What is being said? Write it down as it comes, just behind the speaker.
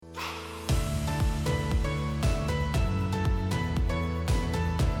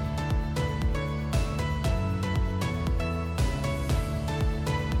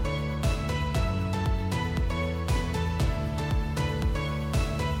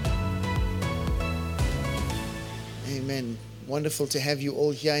Amen. Wonderful to have you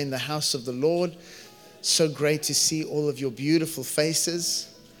all here in the house of the Lord. So great to see all of your beautiful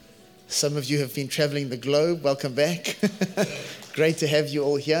faces. Some of you have been traveling the globe. Welcome back. Great to have you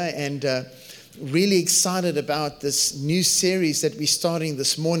all here, and really excited about this new series that we're starting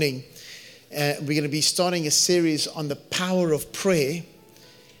this morning. We're going to be starting a series on the power of prayer,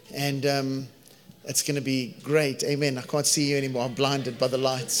 and it's going to be great. Amen. I can't see you anymore. I'm blinded by the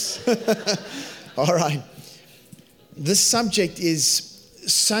lights. All right. This subject is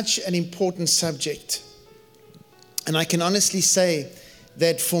such an important subject. And I can honestly say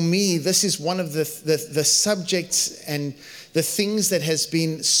that for me, this is one of the subjects and the things that has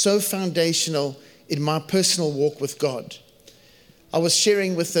been so foundational in my personal walk with God. I was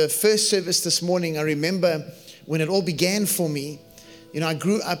sharing with the first service this morning. I remember when it all began for me. You know, I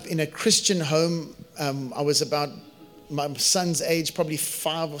grew up in a Christian home. I was about my son's age, probably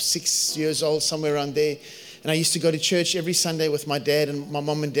 5 or 6 years old, somewhere around there. And I used to go to church every Sunday with my dad and my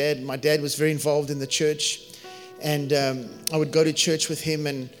mom and dad. My dad was very involved in the church. And I would go to church with him,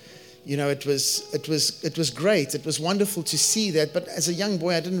 and you know, it was great. It was wonderful to see that. But as a young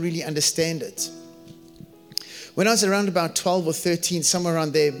boy, I didn't really understand it. When I was around about 12 or 13, somewhere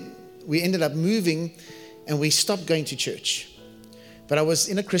around there, we ended up moving, and we stopped going to church. But I was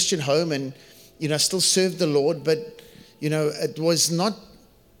in a Christian home, and you know, I still served the Lord. But you know, it was not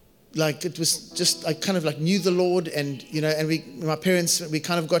like, it was just, I kind of like knew the Lord, and you know, and my parents, we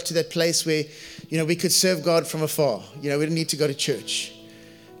kind of got to that place where, you know, we could serve God from afar. You know, we didn't need to go to church.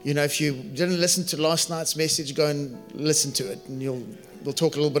 You know, if you didn't listen to last night's message, go and listen to it, and we'll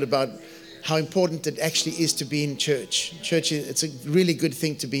talk a little bit about how important it actually is to be in church. Church, it's a really good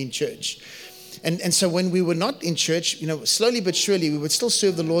thing to be in church. And so when we were not in church, you know, slowly but surely, we would still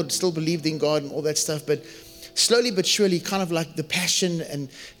serve the Lord, still believed in God and all that stuff, but slowly but surely, kind of like the passion and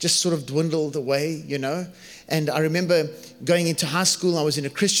just sort of dwindled away, you know. And I remember going into high school. I was in a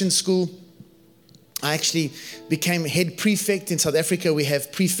Christian school. I actually became head prefect. In South Africa, we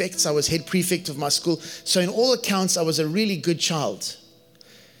have prefects. I was head prefect of my school. So in all accounts, I was a really good child.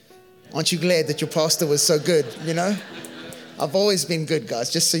 Aren't you glad that your pastor was so good, you know? I've always been good,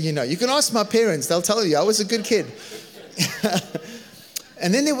 guys, just so you know. You can ask my parents. They'll tell you I was a good kid.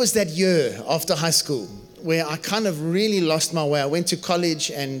 And then there was that year after high school where I kind of really lost my way. I went to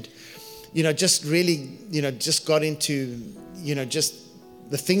college and, you know, just really, you know, just got into, you know, just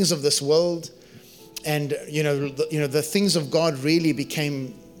the things of this world. And, you know, the things of God really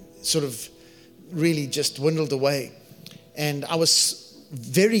became sort of really just dwindled away. And I was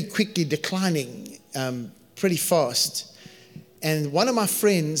very quickly declining pretty fast. And one of my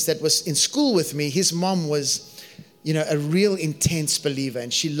friends that was in school with me, his mom was, you know, a real intense believer,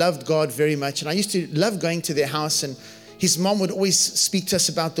 and she loved God very much. And I used to love going to their house, and his mom would always speak to us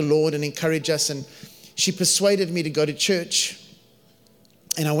about the Lord and encourage us. And she persuaded me to go to church.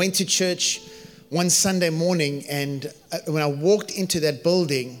 And I went to church one Sunday morning, and when I walked into that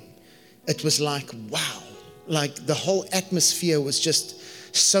building, it was like, wow, like the whole atmosphere was just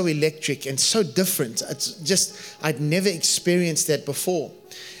so electric and so different. It's just, I'd never experienced that before.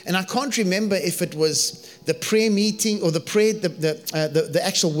 And I can't remember if it was the prayer meeting or the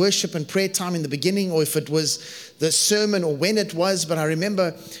actual worship and prayer time in the beginning, or if it was the sermon or when it was. But I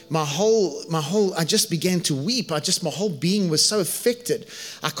remember my whole, I just began to weep. My whole being was so affected.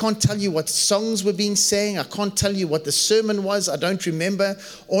 I can't tell you what songs were being sang. I can't tell you what the sermon was. I don't remember.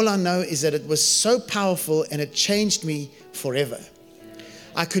 All I know is that it was so powerful, and it changed me forever.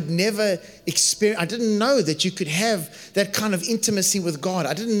 I could never experience, I didn't know that you could have that kind of intimacy with God.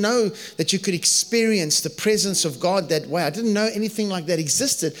 I didn't know that you could experience the presence of God that way. I didn't know anything like that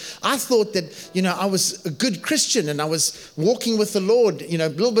existed. I thought that, you know, I was a good Christian and I was walking with the Lord, you know,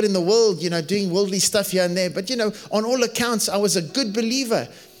 a little bit in the world, you know, doing worldly stuff here and there. But, you know, on all accounts, I was a good believer.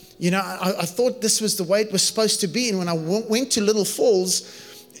 You know, I thought this was the way it was supposed to be. And when I went to Little Falls,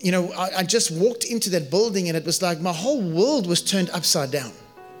 you know, I just walked into that building, and it was like my whole world was turned upside down.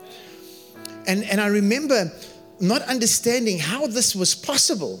 And I remember not understanding how this was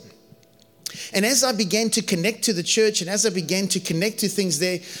possible. And as I began to connect to the church, and as I began to connect to things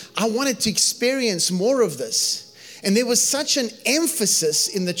there, I wanted to experience more of this. And there was such an emphasis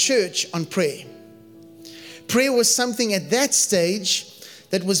in the church on prayer. Prayer was something at that stage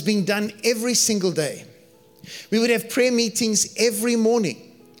that was being done every single day. We would have prayer meetings every morning.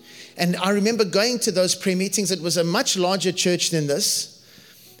 And I remember going to those prayer meetings. It was a much larger church than this.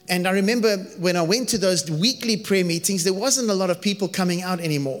 And I remember when I went to those weekly prayer meetings, there wasn't a lot of people coming out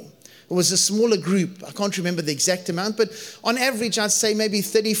anymore. It was a smaller group. I can't remember the exact amount, but on average, I'd say maybe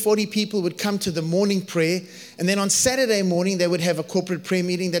 30, 40 people would come to the morning prayer. And then on Saturday morning, they would have a corporate prayer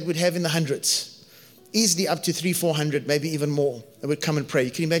meeting that would have in the hundreds. easily up to 300-400, maybe even more, that would come and pray.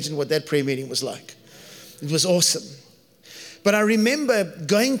 You can imagine what that prayer meeting was like. It was awesome. But I remember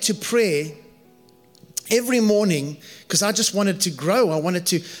going to prayer every morning because I just wanted to grow.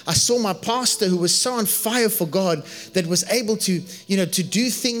 I saw my pastor who was so on fire for God that was able to, to do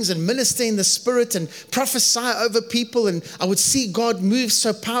things and minister in the Spirit and prophesy over people. And I would see God move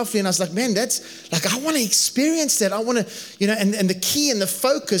so powerfully. And I was like, man, that's like, I want to experience that. I want to, and the key and the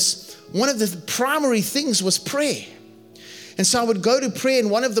focus, one of the primary things was prayer. And so I would go to prayer,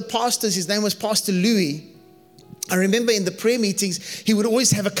 and one of the pastors, his name was Pastor Louis. I remember in the prayer meetings, he would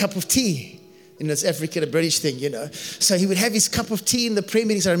always have a cup of tea. It's African, a British thing, So he would have his cup of tea in the prayer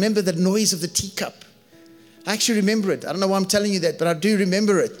meetings. I remember the noise of the teacup. I actually remember it. I don't know why I'm telling you that, but I do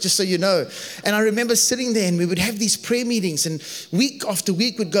remember it, just so you know. And I remember sitting there, and we would have these prayer meetings, and week after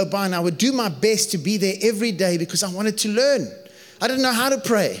week would go by, and I would do my best to be there every day because I wanted to learn. I didn't know how to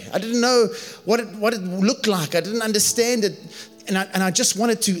pray. I didn't know what it looked like. I didn't understand it. And I just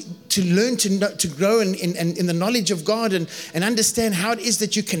wanted to learn to grow in the knowledge of God and understand how it is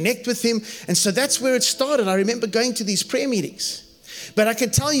that you connect with Him. And so that's where it started. I remember going to these prayer meetings. But I can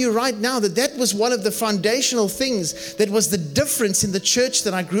tell you right now that was one of the foundational things that was the difference in the church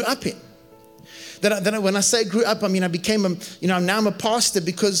that I grew up in. When I say grew up, I mean I became now I'm a pastor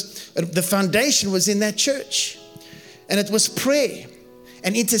because the foundation was in that church. And it was prayer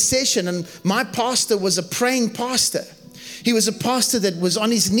and intercession. And my pastor was a praying pastor. He was a pastor that was on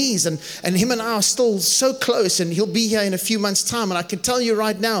his knees, and him and I are still so close, and he'll be here in a few months' time. And I can tell you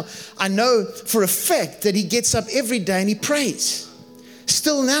right now, I know for a fact that he gets up every day and he prays.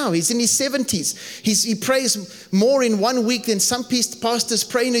 Still now, he's in his 70s. He prays more in 1 week than some pastors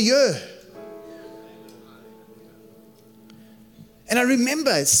pray in a year. And I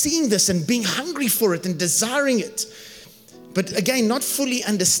remember seeing this and being hungry for it and desiring it. But again, not fully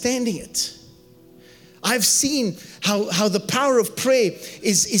understanding it. I've seen how the power of prayer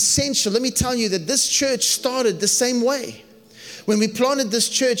is essential. Let me tell you that this church started the same way. When we planted this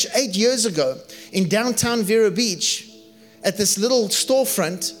church 8 years ago in downtown Vero Beach at this little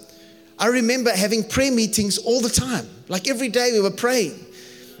storefront, I remember having prayer meetings all the time. Like every day we were praying.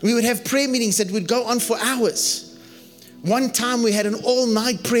 We would have prayer meetings that would go on for hours. One time we had an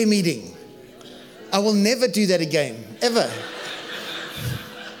all-night prayer meeting. I will never do that again, ever.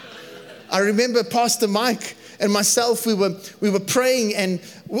 I remember Pastor Mike and myself, we were praying and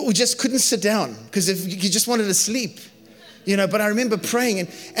we just couldn't sit down because you just wanted to sleep, but I remember praying and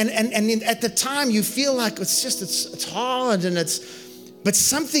at the time you feel like it's hard but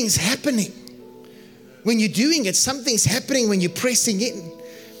something's happening. When you're doing it, something's happening when you're pressing in.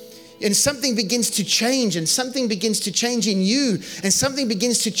 And something begins to change, and something begins to change in you, and something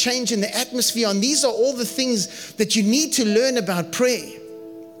begins to change in the atmosphere. And these are all the things that you need to learn about prayer.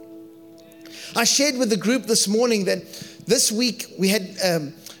 I shared with the group this morning that this week we had,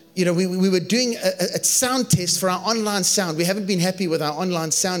 we were doing a sound test for our online sound. We haven't been happy with our online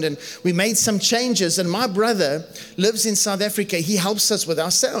sound, and we made some changes. And my brother lives in South Africa. He helps us with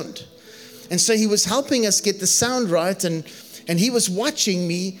our sound. And so he was helping us get the sound right, and he was watching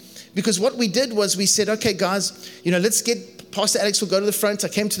me, because what we did was we said, okay, guys, let's get, Pastor Alex will go to the front. I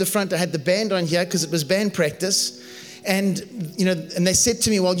came to the front. I had the band on here because it was band practice. And they said to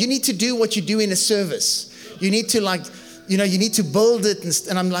me, well, you need to do what you do in a service. You need to you need to build it.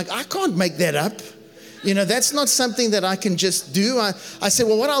 And I'm like, I can't make that up. That's not something that I can just do. I said,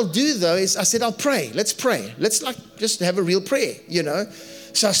 well, what I'll do though is I said, I'll pray. Let's pray. Let's just have a real prayer,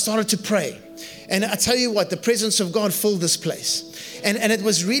 So I started to pray. And I tell you what, the presence of God filled this place. And it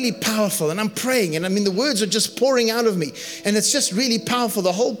was really powerful. And I'm praying. And the words are just pouring out of me. And it's just really powerful.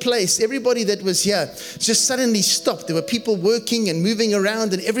 The whole place, everybody that was here just suddenly stopped. There were people working and moving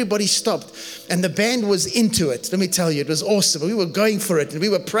around, and everybody stopped. And the band was into it. Let me tell you, it was awesome. We were going for it. And we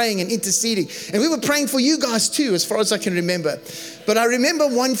were praying and interceding. And we were praying for you guys too, as far as I can remember. But I remember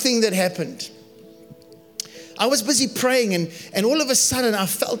one thing that happened. I was busy praying, and all of a sudden I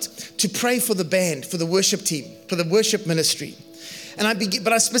felt to pray for the band, for the worship team, for the worship ministry.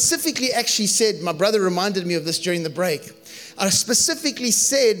 But I specifically actually said, my brother reminded me of this during the break. I specifically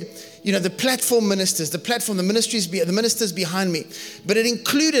said, the platform ministers, the ministers behind me. But it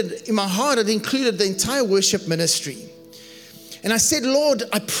included, in my heart, the entire worship ministry. And I said, Lord,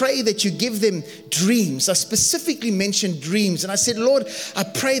 I pray that you give them dreams. I specifically mentioned dreams. And I said, Lord, I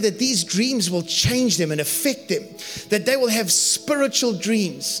pray that these dreams will change them and affect them, that they will have spiritual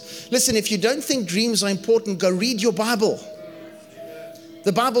dreams. Listen, if you don't think dreams are important, go read your Bible.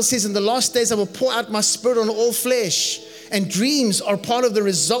 The Bible says, in the last days, I will pour out my Spirit on all flesh. And dreams are part of the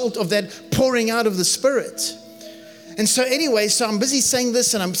result of that pouring out of the Spirit. And so anyway, so I'm busy saying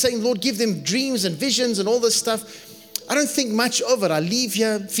this and I'm saying, Lord, give them dreams and visions and all this stuff. I don't think much of it. I leave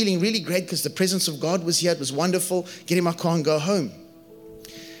here feeling really great because the presence of God was here. It was wonderful. Get in my car and go home.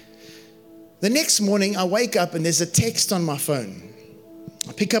 The next morning, I wake up and there's a text on my phone.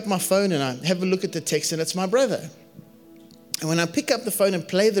 I pick up my phone and I have a look at the text, and it's my brother. And when I pick up the phone and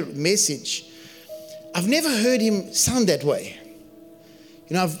play the message, I've never heard him sound that way.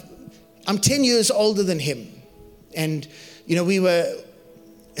 You know, I'm 10 years older than him. And, you know, we were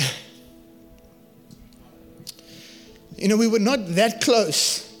not that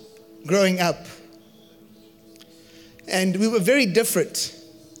close growing up. And we were very different.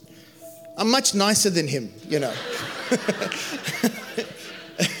 I'm much nicer than him, you know.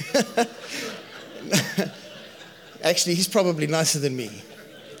 Actually, he's probably nicer than me.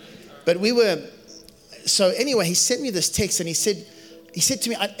 But so anyway, he sent me this text and he said to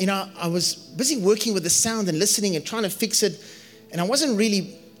me, I was busy working with the sound and listening and trying to fix it. And I wasn't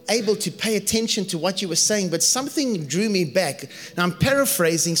really able to pay attention to what you were saying, but something drew me back. Now I'm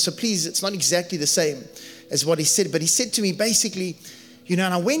paraphrasing, so please, it's not exactly the same as what he said, but he said to me basically, you know,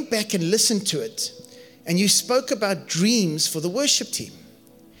 and I went back and listened to it, and you spoke about dreams for the worship team.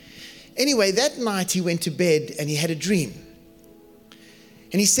 Anyway, that night he went to bed and he had a dream.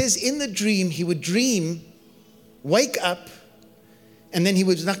 And he says in the dream, he would dream, wake up, and then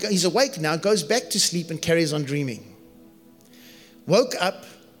he's awake now, goes back to sleep and carries on dreaming. Woke up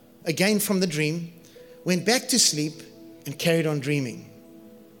again from the dream, went back to sleep and carried on dreaming.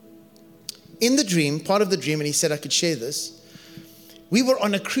 In the dream, part of the dream, and he said I could share this, we were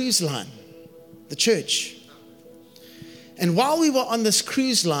on a cruise line, the church. And while we were on this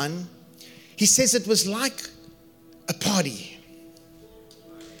cruise line, he says it was like a party.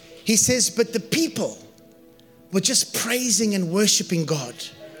 He says, but the people were just praising and worshiping God.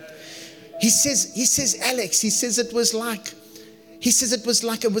 He says, Alex, it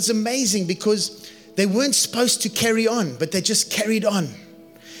was amazing because they weren't supposed to carry on, but they just carried on.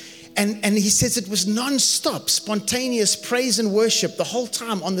 And he says it was non-stop, spontaneous praise and worship the whole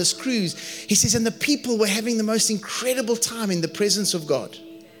time on this cruise. He says, and the people were having the most incredible time in the presence of God.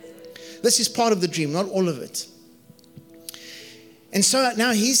 This is part of the dream, not all of it. And so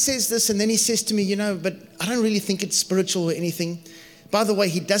now he says this, and then he says to me, you know, but I don't really think it's spiritual or anything. By the way,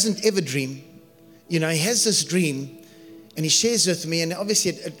 he doesn't ever dream. You know, he has this dream, and he shares with me, and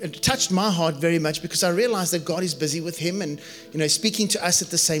obviously it touched my heart very much because I realized that God is busy with him and, you know, speaking to us at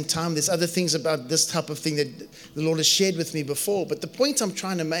the same time. There's other things about this type of thing that the Lord has shared with me before. But the point I'm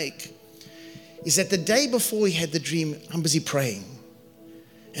trying to make is that the day before he had the dream, I'm busy praying.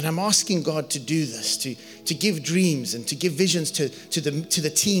 And I'm asking God to do this, to give dreams and to give visions to the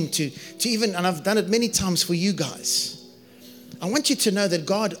team, to even, and I've done it many times for you guys. I want you to know that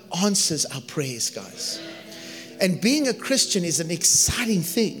God answers our prayers, guys. And being a Christian is an exciting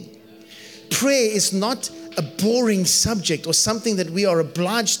thing. Prayer is not a boring subject or something that we are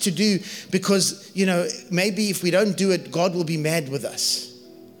obliged to do because, you know, maybe if we don't do it, God will be mad with us.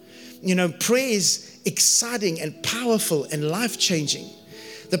 You know, prayer is exciting and powerful and life-changing.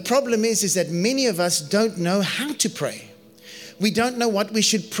 The problem is that many of us don't know how to pray. We don't know what we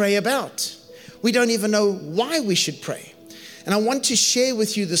should pray about. We don't even know why we should pray. And I want to share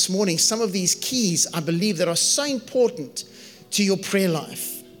with you this morning some of these keys I believe that are so important to your prayer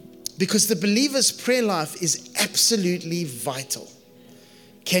life. Because the believer's prayer life is absolutely vital.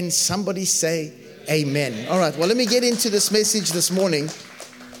 Can somebody say amen? All right, well, let me get into this message this morning.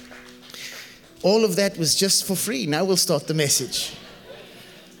 All of that was just for free. Now we'll start the message.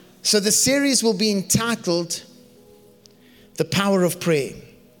 So the series will be entitled The Power of Prayer.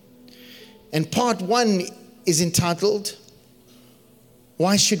 And part 1 is entitled,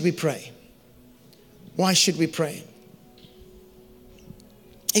 Why Should We Pray? Why should we pray?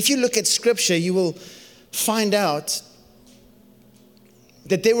 If you look at scripture, you will find out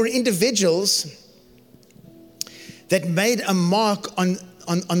that there were individuals that made a mark on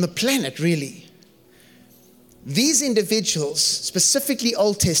the planet, really. These individuals, specifically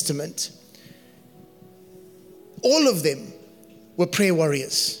Old Testament, all of them were prayer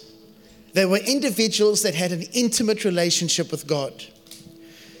warriors. They were individuals that had an intimate relationship with God.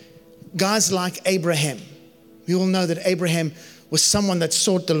 Guys like Abraham. We all know that Abraham was someone that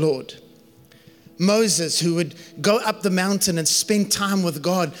sought the Lord. Moses, who would go up the mountain and spend time with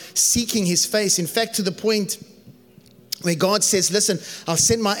God, seeking his face. In fact, to the point where God says, listen, I'll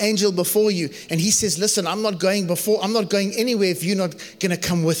send my angel before you. And he says, listen, I'm not going anywhere if you're not going to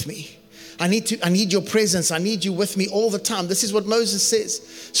come with me. I need your presence. I need you with me all the time. This is what Moses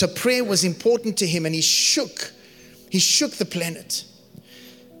says. So prayer was important to him, and he shook the planet.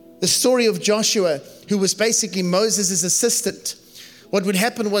 the story of Joshua, who was basically Moses' assistant. What would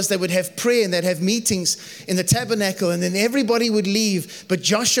happen was they would have prayer and they'd have meetings in the tabernacle, and then everybody would leave, but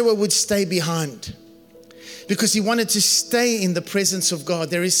Joshua would stay behind because he wanted to stay in the presence of God.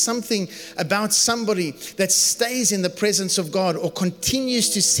 There is something about somebody that stays in the presence of God or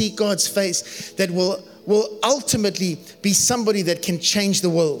continues to seek God's face that will ultimately be somebody that can change the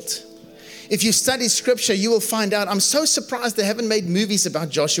world. If you study scripture, you will find out, I'm so surprised they haven't made movies about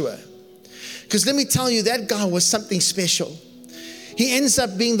Joshua. Because let me tell you, that guy was something special. He ends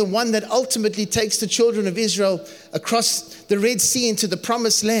up being the one that ultimately takes the children of Israel across the Red Sea into the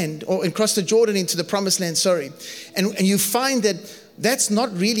promised land, or across the Jordan into the promised land, sorry. And you find that that's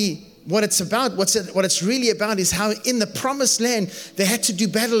not really what it's about. What it's really about is how in the promised land, they had to do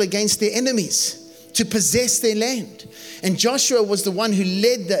battle against their enemies to possess their land. And Joshua was the one who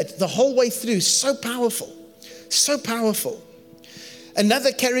led that the whole way through. So powerful, so powerful.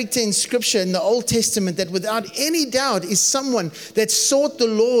 Another character in scripture in the Old Testament that without any doubt is someone that sought the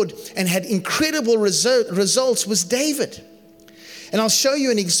Lord and had incredible results was David. And I'll show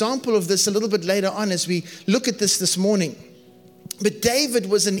you an example of this a little bit later on as we look at this morning. But David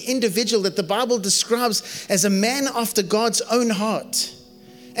was an individual that the Bible describes as a man after God's own heart,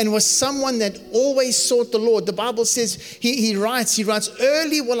 and was someone that always sought the Lord. The Bible says, he writes,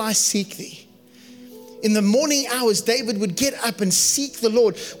 early will I seek thee. In the morning hours, David would get up and seek the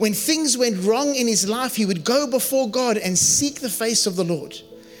Lord. When things went wrong in his life, he would go before God and seek the face of the Lord.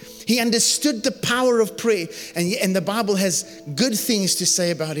 He understood the power of prayer, and the Bible has good things to say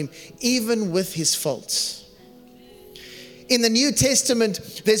about him, even with his faults. In the New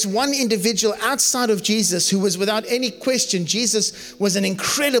Testament, there's one individual outside of Jesus who was without any question, Jesus was an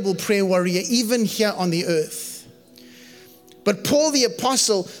incredible prayer warrior, even here on the earth. But Paul the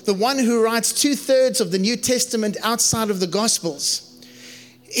Apostle, the one who writes 2/3 of the New Testament outside of the Gospels,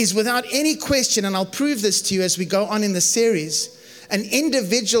 is without any question, and I'll prove this to you as we go on in the series, an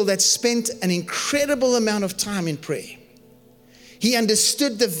individual that spent an incredible amount of time in prayer. He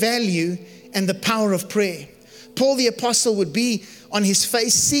understood the value and the power of prayer. Paul the Apostle would be on his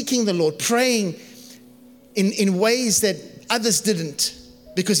face seeking the Lord, praying in ways that others didn't,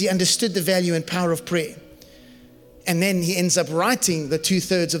 because he understood the value and power of prayer. And then he ends up writing the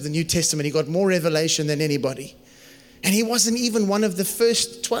 2/3 of the New Testament. He got more revelation than anybody. And he wasn't even one of the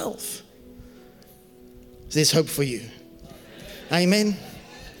first 12. There's hope for you. Amen.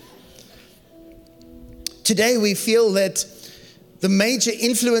 Today we feel that the major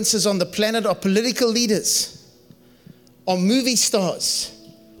influences on the planet are political leaders, are movie stars,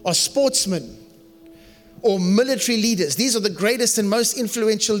 are sportsmen, or military leaders. These are the greatest and most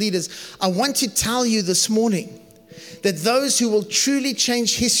influential leaders. I want to tell you this morning that those who will truly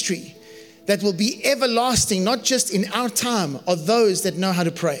change history, that will be everlasting, not just in our time, are those that know how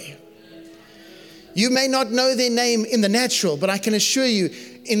to pray. You may not know their name in the natural, but I can assure you,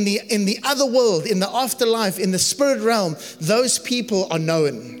 in the other world, in the afterlife, in the spirit realm, those people are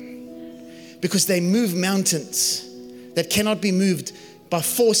known because they move mountains that cannot be moved by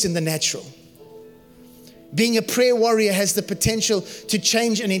force in the natural. Being a prayer warrior has the potential to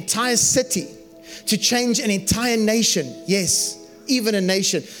change an entire city, to change an entire nation. Yes, even a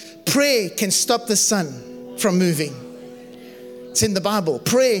nation. Prayer can stop the sun from moving. It's in the Bible.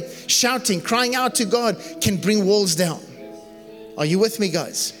 Prayer, shouting, crying out to God can bring walls down. Are you with me,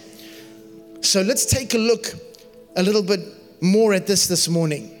 guys? So let's take a look a little bit more at this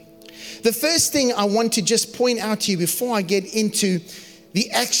morning. The first thing I want to just point out to you before I get into the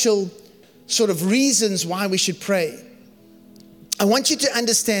actual sort of reasons why we should pray, I want you to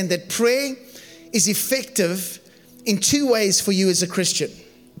understand that prayer is effective in two ways for you as a Christian.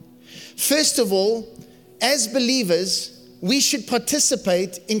 First of all, as believers, we should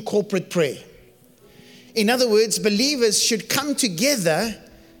participate in corporate prayer. In other words, believers should come together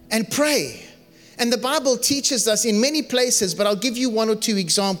and pray. And the Bible teaches us in many places, but I'll give you one or two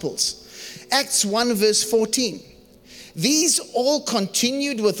examples. Acts 1 verse 14. These all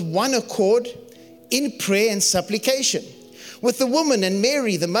continued with one accord in prayer and supplication, with the woman and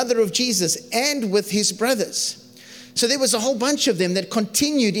Mary, the mother of Jesus, and with his brothers. So there was a whole bunch of them that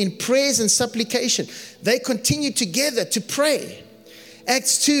continued in prayers and supplication. They continued together to pray.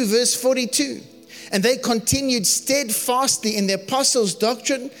 Acts 2 verse 42. And they continued steadfastly in the apostles'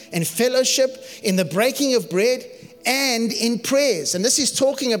 doctrine and fellowship, in the breaking of bread, and in prayers. And this is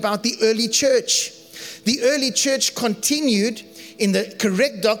talking about the early church. The early church continued in the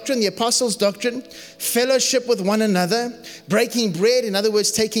correct doctrine, the apostles' doctrine, fellowship with one another, breaking bread, in other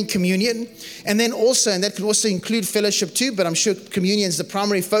words, taking communion, and then also, and that could also include fellowship too, but I'm sure communion is the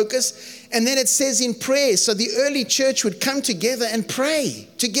primary focus. And then it says in prayer. So the early church would come together and pray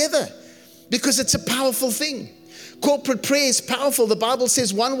together because it's a powerful thing. Corporate prayer is powerful. The Bible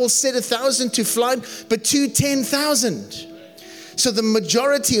says one will set 1,000 to flight, but two, 10,000. So the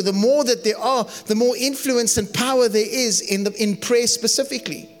majority, or the more that there are, the more influence and power there is in prayer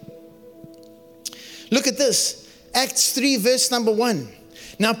specifically. Look at this. Acts 3 verse number 1.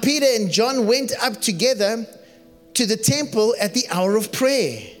 Now Peter and John went up together to the temple at the hour of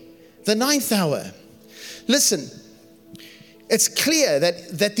prayer, the 9th hour. Listen, it's clear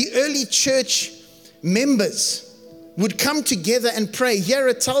that the early church members would come together and pray. Here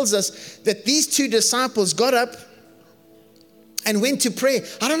it tells us that these two disciples got up and went to pray.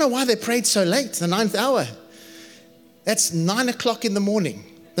 I don't know why they prayed so late, the 9th hour. That's 9 o'clock in the morning,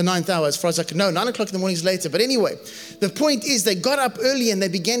 the 9th hour, as far as I can know. 9 o'clock in the morning is later. But anyway, the point is they got up early and they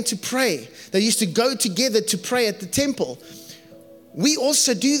began to pray. They used to go together to pray at the temple. We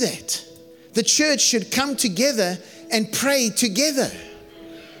also do that. The church should come together and pray together.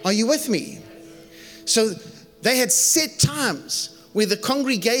 Are you with me? So they had set times where the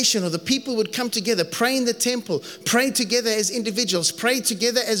congregation or the people would come together, pray in the temple, pray together as individuals, pray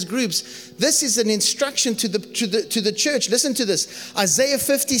together as groups. This is an instruction to the church. Listen to this. Isaiah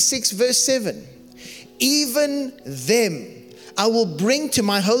 56 verse 7. Even them I will bring to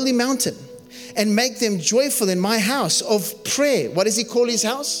my holy mountain and make them joyful in my house of prayer. What does he call his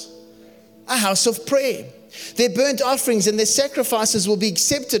house? A house of prayer. Their burnt offerings and their sacrifices will be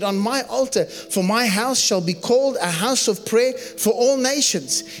accepted on my altar, for my house shall be called a house of prayer for all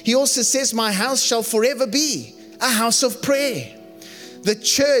nations. He also says, my house shall forever be a house of prayer. The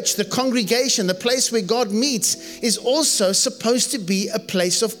church, the congregation, the place where God meets is also supposed to be a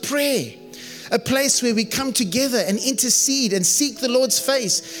place of prayer. A place where we come together and intercede and seek the Lord's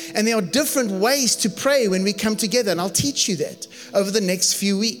face. And there are different ways to pray when we come together. And I'll teach you that over the next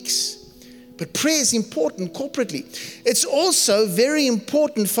few weeks. But prayer is important corporately. It's also very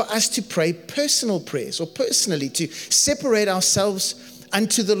important for us to pray personal prayers, or personally, to separate ourselves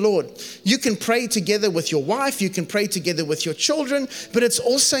unto the Lord. You can pray together with your wife, you can pray together with your children, but it's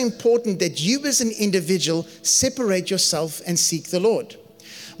also important that you as an individual separate yourself and seek the Lord.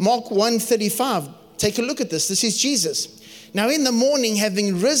 Mark 1:35, take a look at this. This is Jesus. Now in the morning,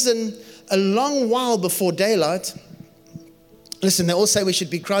 having risen a long while before daylight, listen, they all say we should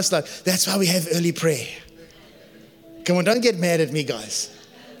be Christ-like. That's why we have early prayer. Come on, don't get mad at me, guys.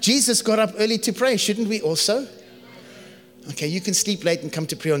 Jesus got up early to pray. Shouldn't we also? Okay, you can sleep late and come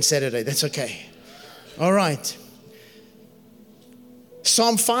to pray on Saturday. That's okay. All right.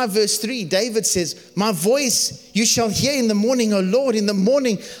 Psalm 5 verse 3, David says, my voice you shall hear in the morning, O Lord. In the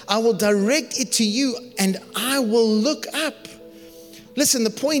morning I will direct it to you and I will look up. Listen,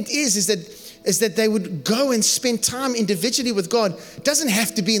 the point is that they would go and spend time individually with God. It doesn't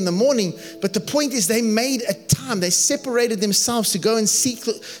have to be in the morning, but the point is they made a time. They separated themselves to go and seek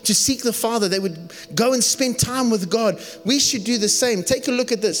the Father. They would go and spend time with God. We should do the same. Take a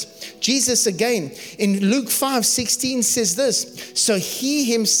look at this. Jesus again in Luke 5:16 says this. So he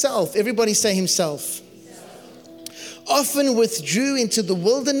himself, everybody say himself, often withdrew into the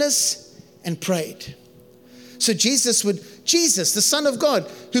wilderness and prayed. So Jesus, the Son of God,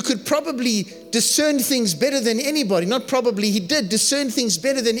 who could probably discern things better than anybody, not probably, he did discern things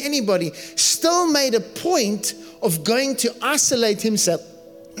better than anybody, still made a point of going to isolate himself,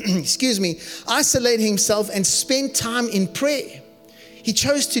 isolate himself and spend time in prayer. He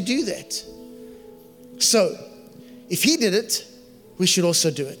chose to do that. So, if he did it, we should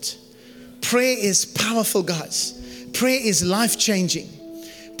also do it. Prayer is powerful, guys. Prayer is life-changing.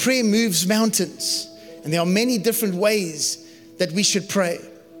 Prayer moves mountains. And there are many different ways that we should pray.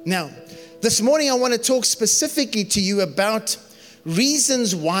 Now, this morning I want to talk specifically to you about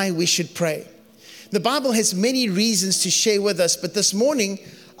reasons why we should pray. The Bible has many reasons to share with us, but this morning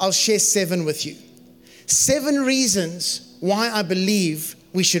I'll share 7 with you. 7 reasons why I believe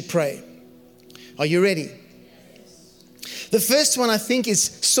we should pray. Are you ready? The first one I think is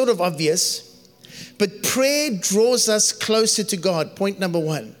sort of obvious, but prayer draws us closer to God. Point number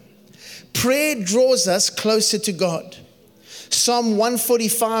 1. Prayer draws us closer to God. Psalm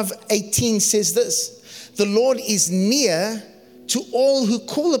 145:18 says this, the Lord is near to all who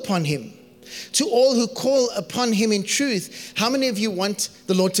call upon him. To all who call upon him in truth. How many of you want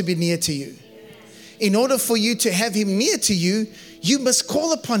the Lord to be near to you? In order for you to have him near to you, you must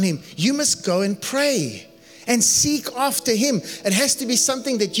call upon him. You must go and pray and seek after him. It has to be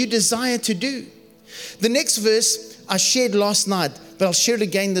something that you desire to do. The next verse, I shared last night, but I'll share it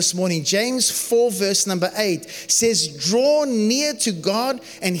again this morning. James 4 verse number 8 says, draw near to God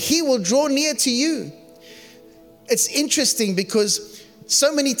and He will draw near to you. It's interesting because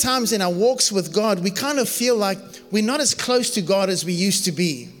so many times in our walks with God, we kind of feel like we're not as close to God as we used to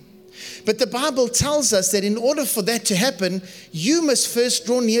be. But the Bible tells us that in order for that to happen, you must first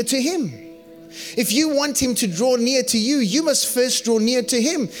draw near to Him. If you want Him to draw near to you, you must first draw near to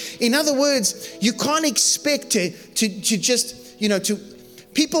Him. In other words, you can't expect to just,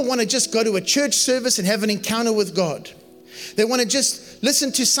 people want to just go to a church service and have an encounter with God. They want to just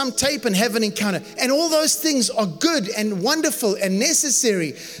listen to some tape and have an encounter. And all those things are good and wonderful and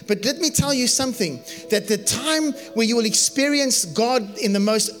necessary. But let me tell you something, that the time where you will experience God in the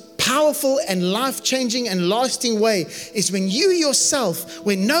most powerful and life-changing and lasting way is when you yourself,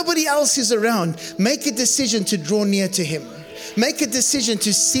 when nobody else is around, make a decision to draw near to Him. Make a decision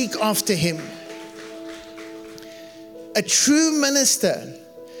to seek after Him. A true minister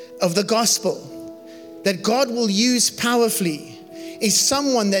of the gospel that God will use powerfully is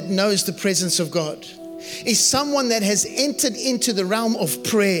someone that knows the presence of God, is someone that has entered into the realm of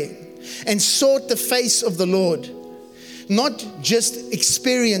prayer and sought the face of the Lord. Not just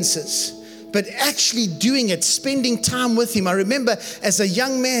experiences, but actually doing it, spending time with Him. I remember as a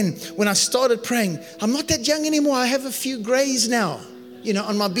young man, when I started praying, I'm not that young anymore. I have a few grays now,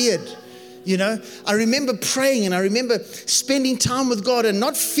 on my beard. I remember praying and I remember spending time with God and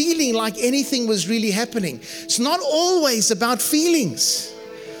not feeling like anything was really happening. It's not always about feelings.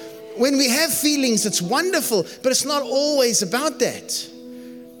 When we have feelings, it's wonderful, but it's not always about that.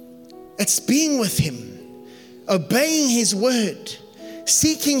 It's being with Him, obeying His word,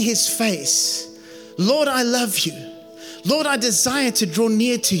 seeking His face. Lord, I love you. Lord, I desire to draw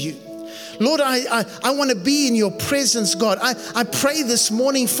near to you. Lord, I want to be in your presence, God. I pray this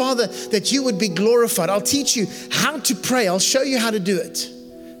morning, Father, that you would be glorified. I'll teach you how to pray. I'll show you how to do it.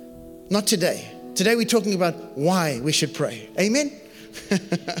 Not today. Today we're talking about why we should pray. Amen?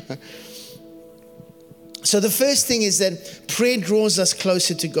 So the first thing is that prayer draws us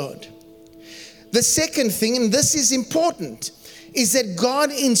closer to God. The second thing, and this is important, is that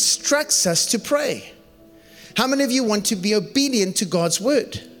God instructs us to pray. How many of you want to be obedient to God's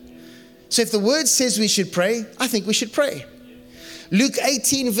word? So if the word says we should pray, I think we should pray. Luke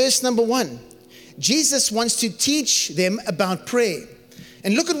 18 verse number 1. Jesus wants to teach them about prayer.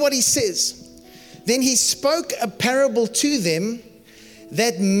 And look at what He says. Then He spoke a parable to them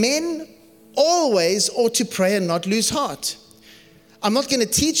that men always ought to pray and not lose heart. I'm not going to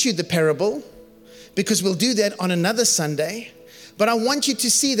teach you the parable because we'll do that on another Sunday. But I want you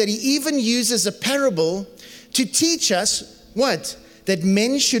to see that He even uses a parable to teach us what? That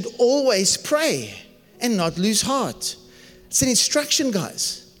men should always pray and not lose heart. It's an instruction,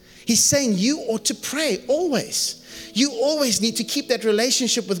 guys. He's saying you ought to pray always. You always need to keep that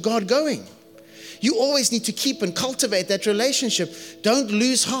relationship with God going. You always need to keep and cultivate that relationship. Don't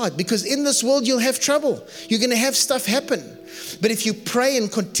lose heart, because in this world you'll have trouble. You're going to have stuff happen. But if you pray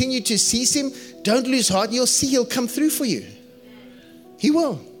and continue to seek Him, don't lose heart. You'll see He'll come through for you. He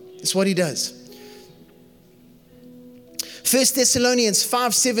will. It's what He does. 1 Thessalonians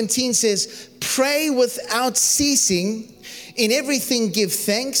 5:17 says, pray without ceasing. In everything give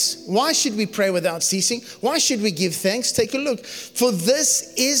thanks. Why should we pray without ceasing? Why should we give thanks? Take a look. For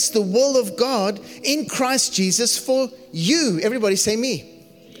this is the will of God in Christ Jesus for you. Everybody say me.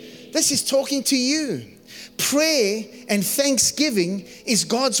 This is talking to you. Prayer and thanksgiving is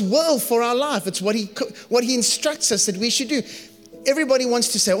God's will for our life. It's what He instructs us that we should do. Everybody wants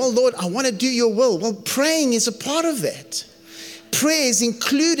to say, well, Lord, I want to do your will. Well, praying is a part of that. Prayer is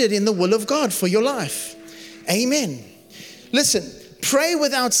included in the will of God for your life. Amen. Listen, pray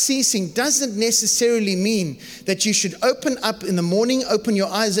without ceasing doesn't necessarily mean that you should open up in the morning, open your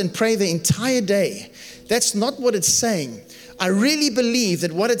eyes and pray the entire day. That's not what it's saying. I really believe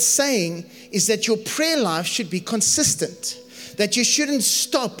that what it's saying is that your prayer life should be consistent. That you shouldn't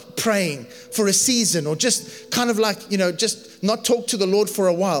stop praying for a season or just kind of like, just not talk to the Lord for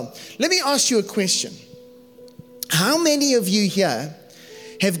a while. Let me ask you a question. How many of you here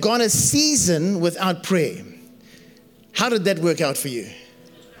have gone a season without prayer? How did that work out for you?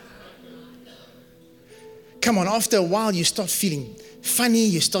 Come on, after a while you start feeling funny,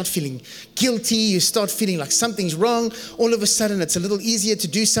 you start feeling guilty, you start feeling like something's wrong. All of a sudden it's a little easier to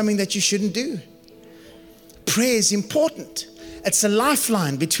do something that you shouldn't do. Prayer is important. It's a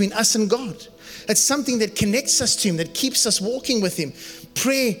lifeline between us and God. It's something that connects us to Him, that keeps us walking with Him.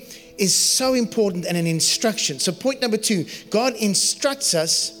 Prayer is so important and an instruction. So point number 2, God instructs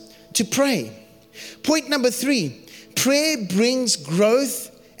us to pray. Point number 3, prayer brings growth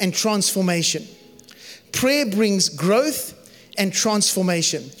and transformation. Prayer brings growth and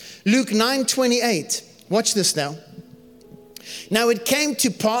transformation. Luke 9:28. Watch this now. Now it came to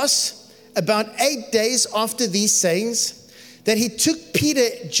pass about 8 days after these sayings that he took Peter,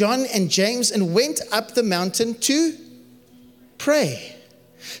 John, and James and went up the mountain to pray.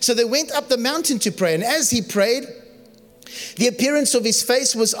 So they went up the mountain to pray. And as he prayed, the appearance of his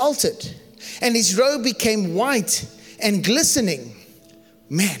face was altered, and his robe became white and glistening.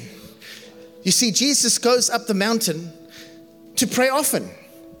 Man, you see, Jesus goes up the mountain to pray often.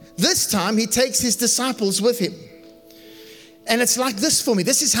 This time he takes his disciples with him. And it's like this for me.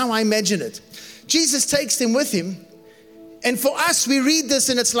 This is how I imagine it. Jesus takes them with him. And for us, we read this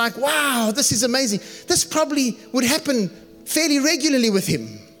and it's like, wow, this is amazing. This probably would happen fairly regularly with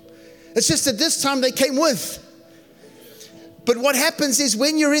him. It's just that this time they came with. But what happens is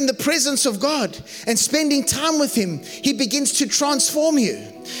when you're in the presence of God and spending time with him, he begins to transform you.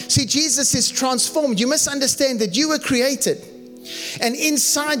 See, Jesus is transformed. You must understand that you were created. And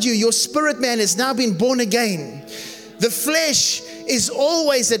inside you, your spirit man has now been born again. The flesh is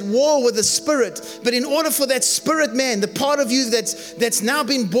always at war with the spirit. But in order for that spirit man, the part of you that's now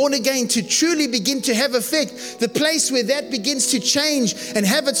been born again, to truly begin to have effect, the place where that begins to change and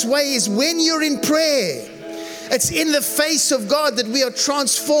have its way is when you're in prayer. It's in the face of God that we are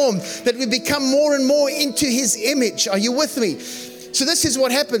transformed, that we become more and more into his image. Are you with me? So this is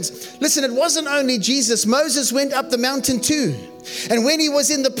what happens. Listen, it wasn't only Jesus. Moses went up the mountain too. And when he was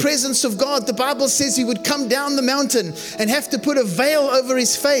in the presence of God, the Bible says he would come down the mountain and have to put a veil over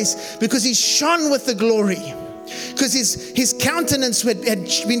his face because he shone with the glory. Because his countenance had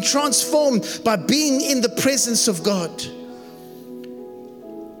been transformed by being in the presence of God.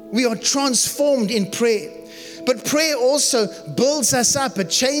 We are transformed in prayer. But prayer also builds us up.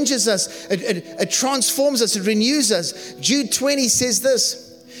 It changes us. It transforms us. It renews us. Jude 20 says this,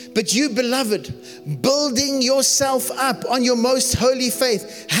 but you, beloved, building yourself up on your most holy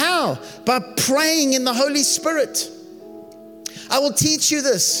faith. How? By praying in the Holy Spirit. I will teach you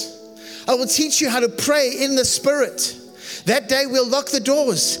this. I will teach you how to pray in the Spirit. That day we'll lock the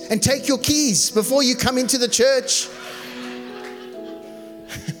doors and take your keys before you come into the church.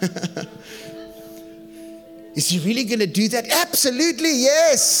 Is he really going to do that? Absolutely,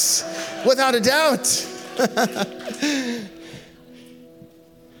 yes. Without a doubt.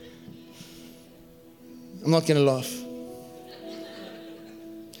 I'm not going to laugh.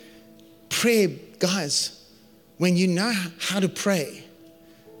 Prayer, guys, when you know how to pray,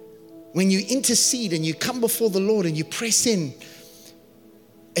 when you intercede and you come before the Lord and you press in,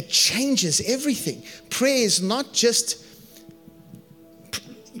 it changes everything. Prayer is not just,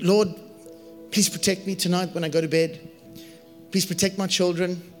 Lord, please protect me tonight when I go to bed. Please protect my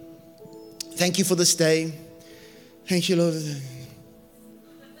children. Thank you for this day. Thank you, Lord.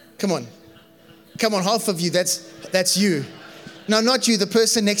 Come on. Come on, half of you, that's you. No, not you, the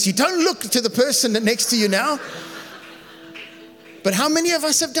person next to you. Don't look to the person next to you now. But how many of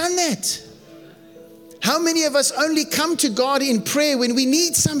us have done that? How many of us only come to God in prayer when we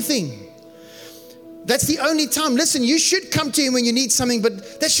need something? That's the only time. Listen, you should come to him when you need something,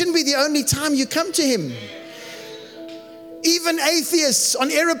 but that shouldn't be the only time you come to him. Even atheists on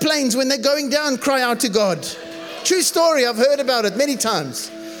airplanes, when they're going down, cry out to God. True story. I've heard about it many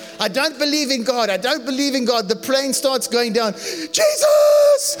times. I don't believe in God. I don't believe in God. The plane starts going down.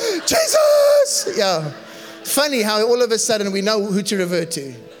 Jesus! Jesus! Yeah. Funny how all of a sudden we know who to revert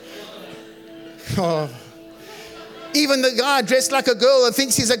to. Oh. Even the guy dressed like a girl and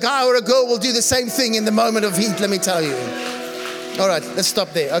thinks he's a guy or a girl will do the same thing in the moment of heat, let me tell you. All right, let's stop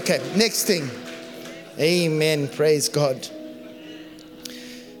there. Okay, next thing. Amen. Praise God.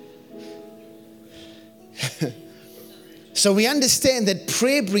 So we understand that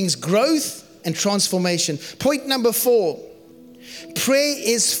prayer brings growth and transformation. Point number 4. Prayer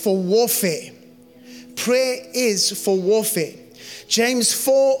is for warfare. Prayer is for warfare. James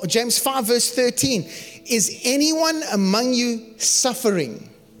 5 verse 13. Is anyone among you suffering?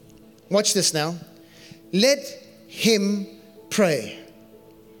 Watch this now. Let him pray.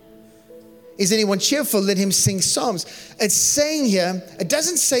 Is anyone cheerful? Let him sing psalms. It's saying here, it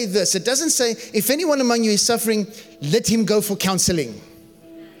doesn't say this. It doesn't say, if anyone among you is suffering, let him go for counseling.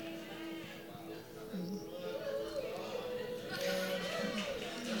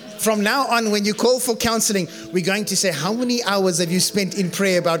 From now on, when you call for counseling, we're going to say, how many hours have you spent in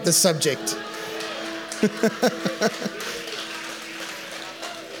prayer about this subject?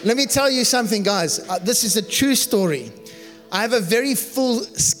 Let me tell you something, guys. This is a true story. I have a very full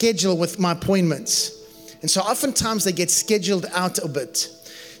schedule with my appointments. And so oftentimes they get scheduled out a bit.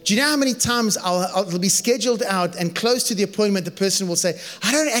 Do you know how many times I'll be scheduled out and close to the appointment, the person will say,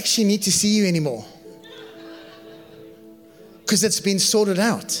 I don't actually need to see you anymore. Because it's been sorted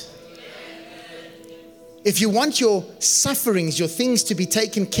out. If you want your sufferings, your things to be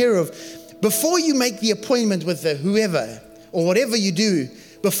taken care of, before you make the appointment with whoever or whatever you do,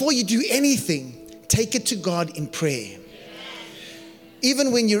 before you do anything, take it to God in prayer.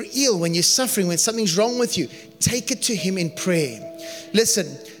 Even when you're ill, when you're suffering, when something's wrong with you, take it to Him in prayer. Listen,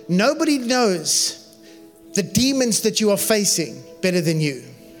 nobody knows the demons that you are facing better than you.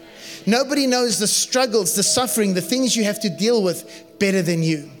 Nobody knows the struggles, the suffering, the things you have to deal with better than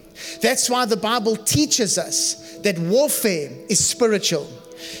you. That's why the Bible teaches us that warfare is spiritual.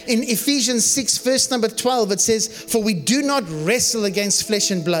 In Ephesians 6 verse number 12, it says, "For we do not wrestle against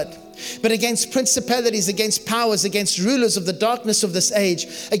flesh and blood, but against principalities, against powers, against rulers of the darkness of this age,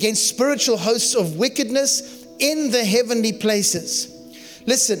 against spiritual hosts of wickedness in the heavenly places."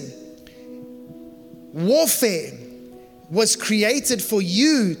 Listen, warfare was created for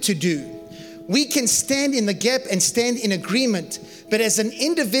you to do. We can stand in the gap and stand in agreement. But as an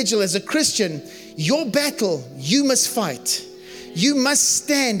individual, as a Christian, your battle, you must fight. You must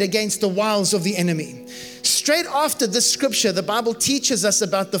stand against the wiles of the enemy. Straight after this scripture, the Bible teaches us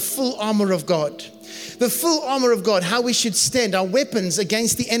about the full armor of God. The full armor of God, how we should stand. Our weapons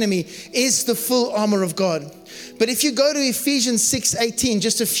against the enemy is the full armor of God. But if you go to Ephesians 6:18,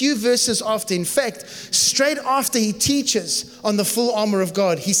 just a few verses after, in fact, straight after he teaches on the full armor of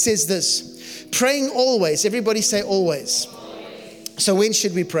God, he says this, praying always. Everybody say always. So when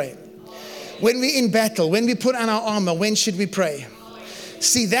should we pray? When we're in battle, when we put on our armor, when should we pray?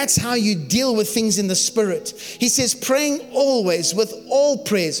 See, that's how you deal with things in the Spirit. He says, praying always with all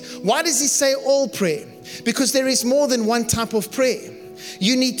prayers. Why does he say all prayer? Because there is more than one type of prayer.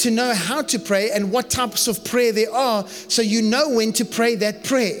 You need to know how to pray and what types of prayer there are, so you know when to pray that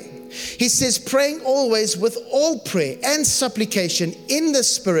prayer. He says, praying always with all prayer and supplication in the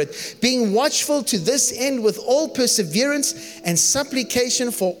Spirit, being watchful to this end with all perseverance and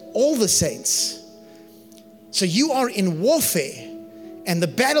supplication for all the saints. So you are in warfare, and the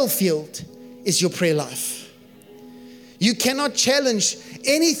battlefield is your prayer life. You cannot challenge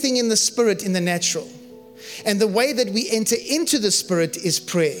anything in the Spirit in the natural. And the way that we enter into the Spirit is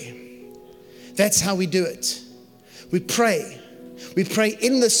prayer. That's how we do it. We pray. We pray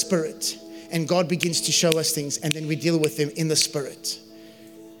in the Spirit, and God begins to show us things, and then we deal with them in the Spirit.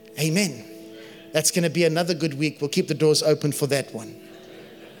 Amen. That's going to be another good week. We'll keep the doors open for that one.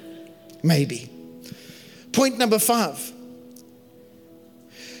 Maybe. Point number 5.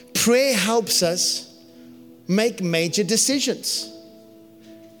 Prayer helps us make major decisions.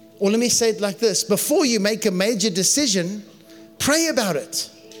 Or let me say it like this. Before you make a major decision, pray about it.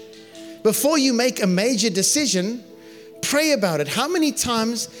 Before you make a major decision, pray about it. How many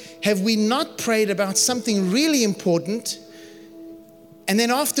times have we not prayed about something really important, and then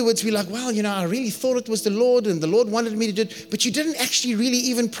afterwards we're like, well, I really thought it was the Lord and the Lord wanted me to do it, but you didn't actually really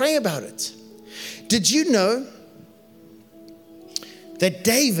even pray about it. Did you know that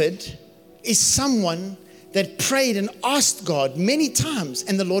David is someone that prayed and asked God many times,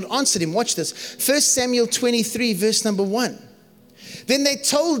 and the Lord answered him? Watch this. 1 Samuel 23 verse number 1. Then they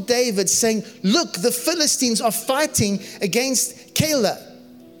told David, saying, look, the Philistines are fighting against Keilah,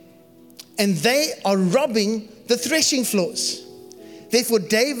 and they are robbing the threshing floors. Therefore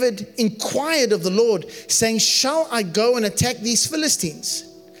David inquired of the Lord, saying, shall I go and attack these Philistines?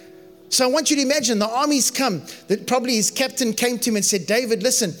 So I want you to imagine the armies come. That probably his captain came to him and said, David,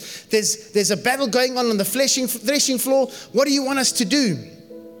 listen, there's a battle going on the threshing floor. What do you want us to do?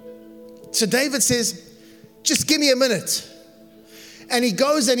 So David says, just give me a minute. And he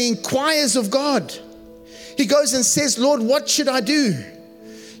goes and he inquires of God. He goes and says, Lord, what should I do?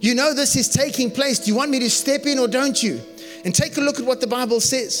 You know this is taking place. Do you want me to step in or don't you? And take a look at what the Bible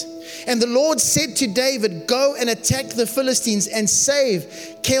says. And the Lord said to David, go and attack the Philistines and save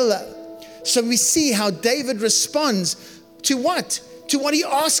Keilah. So we see how David responds to what? To what he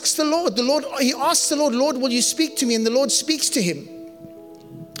asks the Lord. He asks the Lord, Lord, will you speak to me? And the Lord speaks to him.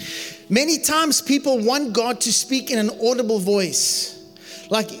 Many times people want God to speak in an audible voice.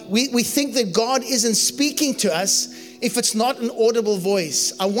 Like we think that God isn't speaking to us if it's not an audible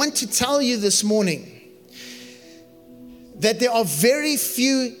voice. I want to tell you this morning that there are very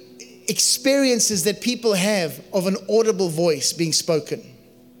few experiences that people have of an audible voice being spoken.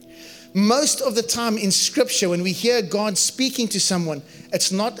 Most of the time in Scripture, when we hear God speaking to someone,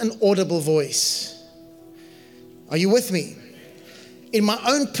 it's not an audible voice. Are you with me? In my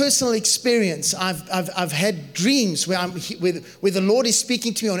own personal experience, I've had dreams where the Lord is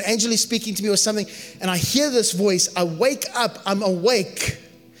speaking to me, or an angel is speaking to me or something, and I hear this voice. I wake up, I'm awake,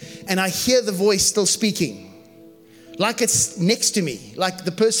 and I hear the voice still speaking. Like it's next to me, like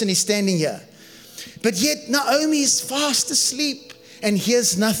the person is standing here. But yet Naomi is fast asleep and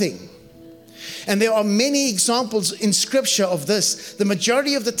hears nothing. And there are many examples in scripture of this. The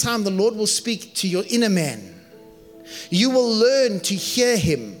majority of the time, the Lord will speak to your inner man. You will learn to hear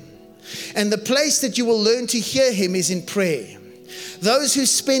him. And the place that you will learn to hear him is in prayer. Those who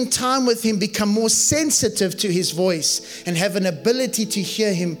spend time with him become more sensitive to his voice and have an ability to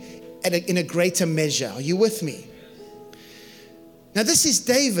hear him in a greater measure. Are you with me? Now this is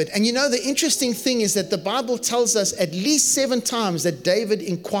David. And you know, the interesting thing is that the Bible tells us at least 7 times that David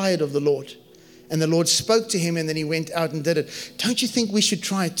inquired of the Lord. And the Lord spoke to him and then he went out and did it. Don't you think we should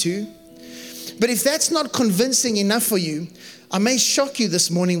try it too? But if that's not convincing enough for you, I may shock you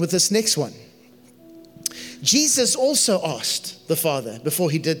this morning with this next one. Jesus also asked the Father before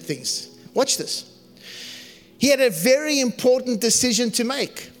he did things. Watch this. He had a very important decision to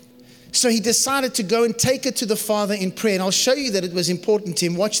make. So he decided to go and take it to the Father in prayer. And I'll show you that it was important to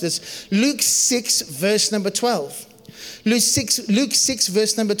him. Watch this. Luke 6, verse number 12. Luke 6,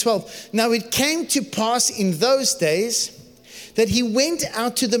 verse number 12. Now it came to pass in those days that he went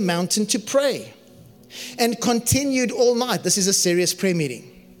out to the mountain to pray and continued all night. This is a serious prayer meeting.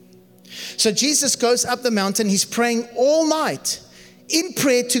 So Jesus goes up the mountain. He's praying all night in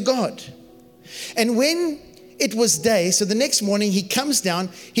prayer to God. And when it was day, so the next morning he comes down,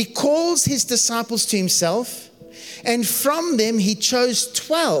 he calls his disciples to himself, and from them he chose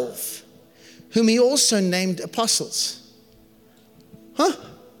 12, whom he also named apostles. Huh?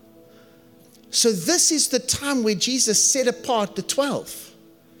 So this is the time where Jesus set apart the 12.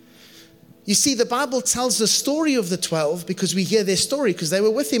 You see, the Bible tells the story of the 12 because we hear their story because they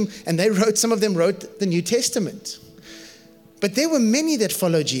were with him and some of them wrote the New Testament. But there were many that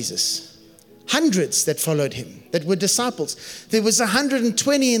followed Jesus. Hundreds that followed him, that were disciples. There was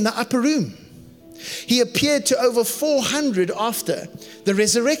 120 in the upper room. He appeared to over 400 after the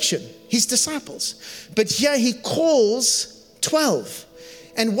resurrection, his disciples. But here he calls 12.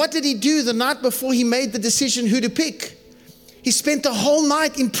 And what did he do the night before he made the decision who to pick? He spent the whole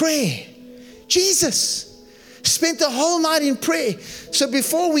night in prayer. Jesus spent the whole night in prayer. So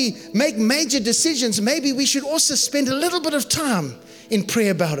before we make major decisions, maybe we should also spend a little bit of time in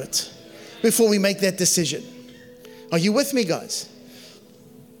prayer about it before we make that decision. Are you with me, guys?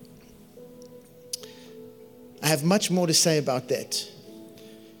 I have much more to say about that.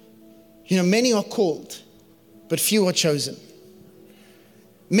 You know, many are called, but few are chosen.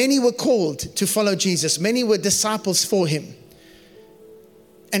 Many were called to follow Jesus. Many were disciples for him.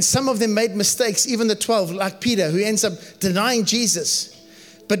 And some of them made mistakes, even the 12, like Peter, who ends up denying Jesus.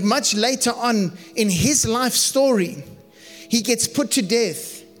 But much later on in his life story, he gets put to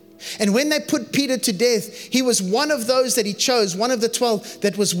death. And when they put Peter to death, he was one of those that he chose, one of the 12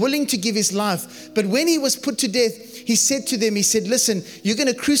 that was willing to give his life. But when he was put to death, he said to them, he said, listen, you're going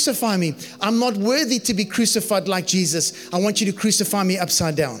to crucify me. I'm not worthy to be crucified like Jesus. I want you to crucify me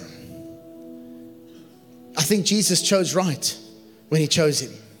upside down. I think Jesus chose right when he chose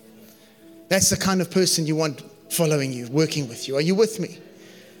him. That's the kind of person you want following you, working with you. Are you with me?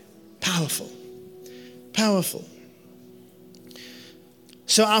 Powerful. Powerful.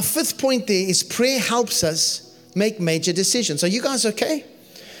 So our 5th point there is prayer helps us make major decisions. Are you guys okay?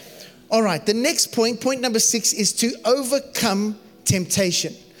 All right. The next point number 6, is to overcome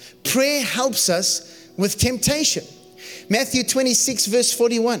temptation. Prayer helps us with temptation. Matthew 26, verse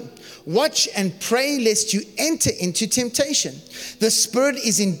 41. Watch and pray lest you enter into temptation. The spirit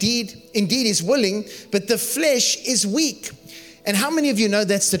is indeed is willing, but the flesh is weak. And how many of you know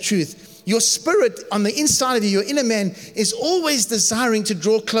that's the truth? Your spirit on the inside of you, your inner man, is always desiring to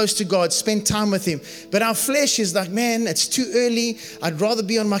draw close to God, spend time with him. But our flesh is like, man, it's too early. I'd rather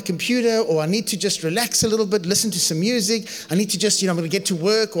be on my computer, or I need to just relax a little bit, listen to some music. I need to just, I'm going to get to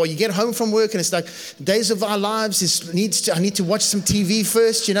work, or you get home from work and it's like days of our lives. I need to watch some TV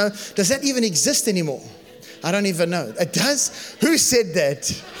first, Does that even exist anymore? I don't even know. It does? Who said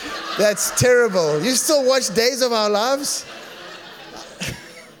that? That's terrible. You still watch Days of Our Lives?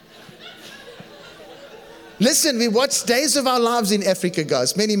 Listen, we watched Days of Our Lives in Africa,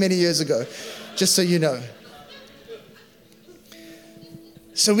 guys, many, many years ago, just so you know.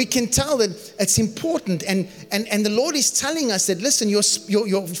 So we can tell that it's important. And the Lord is telling us that, listen, your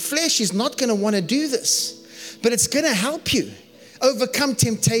flesh is not going to want to do this, but it's going to help you overcome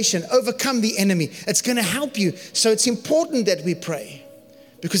temptation, overcome the enemy. It's going to help you. So it's important that we pray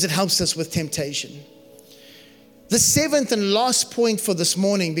because it helps us with temptation. The 7th and last point for this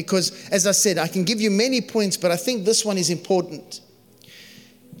morning, because as I said, I can give you many points, but I think this one is important,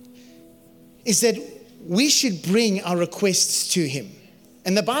 is that we should bring our requests to him.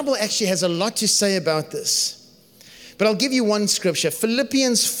 And the Bible actually has a lot to say about this. But I'll give you one scripture.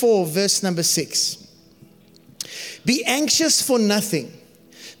 Philippians 4, verse number 6. Be anxious for nothing,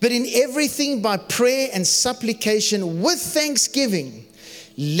 but in everything by prayer and supplication with thanksgiving,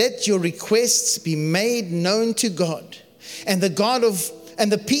 let your requests be made known to God. And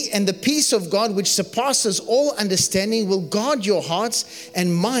the peace of God, which surpasses all understanding, will guard your hearts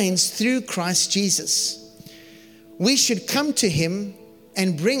and minds through Christ Jesus. We should come to Him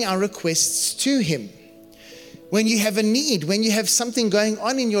and bring our requests to Him. When you have a need, when you have something going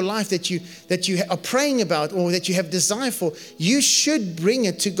on in your life that you are praying about or that you have desire for, you should bring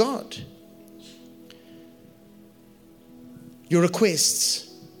it to God. Your requests,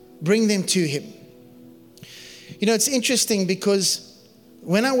 bring them to Him. You know, it's interesting because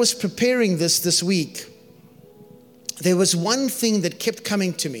when I was preparing this week, there was one thing that kept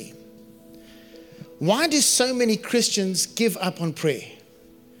coming to me. Why do so many Christians give up on prayer?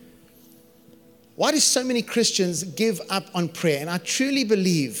 Why do so many Christians give up on prayer? And I truly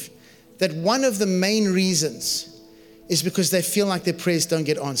believe that one of the main reasons is because they feel like their prayers don't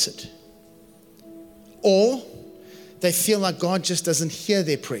get answered. Or they feel like God just doesn't hear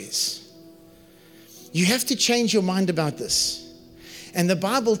their prayers. You have to change your mind about this. And the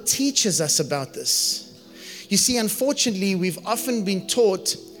Bible teaches us about this. You see, unfortunately, we've often been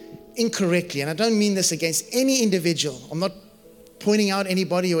taught incorrectly. And I don't mean this against any individual. I'm not pointing out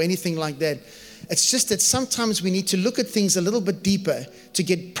anybody or anything like that. It's just that sometimes we need to look at things a little bit deeper to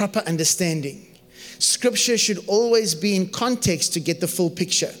get proper understanding. Scripture should always be in context to get the full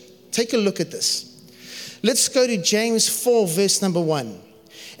picture. Take a look at this. Let's go to James 4, verse number 1.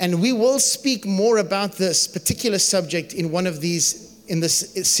 And we will speak more about this particular subject in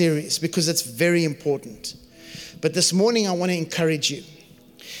this series because it's very important. But this morning I want to encourage you.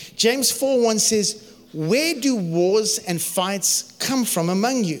 James 4:1 says, where do wars and fights come from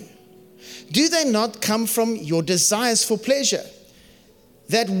among you? Do they not come from your desires for pleasure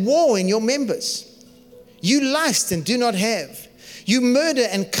that war in your members? You lust and do not have. You murder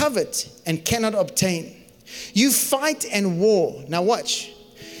and covet and cannot obtain. You fight and war. Now watch.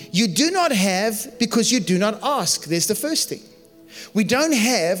 You do not have because you do not ask. There's the first thing. We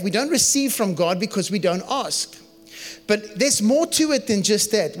don't receive from God because we don't ask. But there's more to it than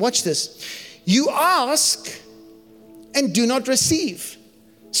just that. Watch this. You ask and do not receive.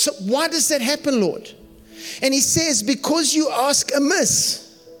 So why does that happen, Lord? And He says, because you ask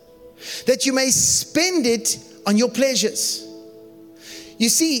amiss, that you may spend it on your pleasures. You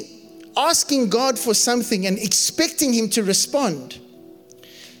see, asking God for something and expecting Him to respond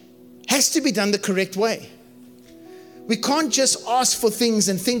has to be done the correct way. We can't just ask for things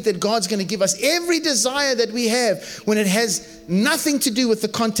and think that God's going to give us every desire that we have when it has nothing to do with the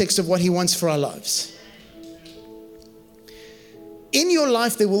context of what He wants for our lives. In your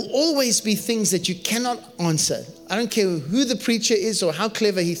life, there will always be things that you cannot answer. I don't care who the preacher is or how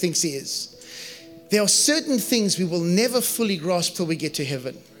clever he thinks he is. There are certain things we will never fully grasp till we get to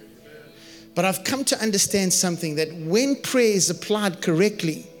heaven. But I've come to understand something, that when prayer is applied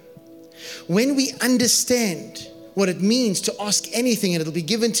correctly, when we understand what it means to ask anything and it'll be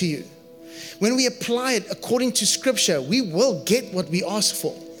given to you, when we apply it according to Scripture, we will get what we ask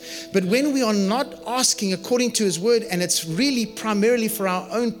for. But when we are not asking according to His word, and it's really primarily for our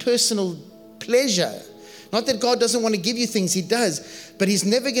own personal pleasure, not that God doesn't want to give you things, He does, but He's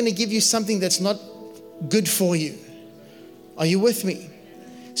never going to give you something that's not good for you. Are you with me?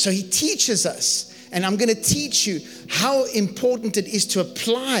 So He teaches us, and I'm going to teach you how important it is to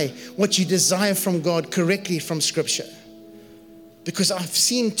apply what you desire from God correctly from Scripture. Because I've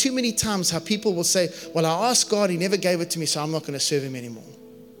seen too many times how people will say, well, I asked God, He never gave it to me, so I'm not going to serve Him anymore.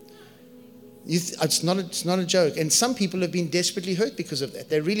 It's not a joke. And some people have been desperately hurt because of that.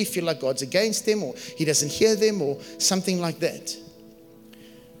 They really feel like God's against them, or He doesn't hear them, or something like that.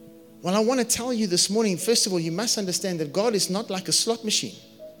 Well, I want to tell you this morning, first of all, you must understand that God is not like a slot machine.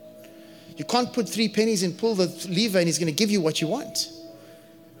 You can't put 3 pennies and pull the lever and He's going to give you what you want.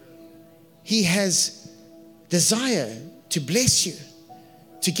 He has desire to bless you,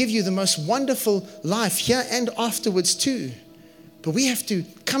 to give you the most wonderful life here and afterwards too. But we have to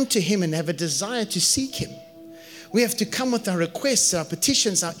come to Him and have a desire to seek Him. We have to come with our requests, our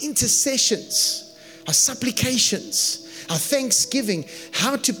petitions, our intercessions, our supplications, our thanksgiving,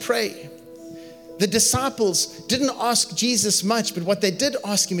 how to pray. The disciples didn't ask Jesus much, but what they did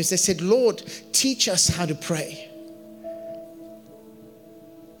ask Him is they said, Lord, teach us how to pray.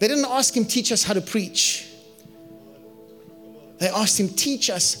 They didn't ask Him, teach us how to preach. They asked Him, teach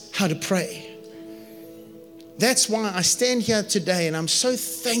us how to pray. That's why I stand here today, and I'm so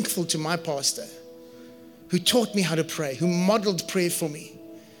thankful to my pastor who taught me how to pray, who modeled prayer for me.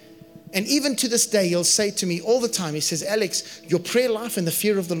 And even to this day, he'll say to me all the time, he says, Alex, your prayer life and the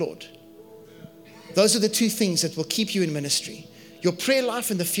fear of the Lord. Those are the two things that will keep you in ministry. Your prayer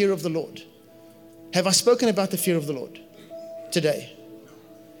life and the fear of the Lord. Have I spoken about the fear of the Lord today?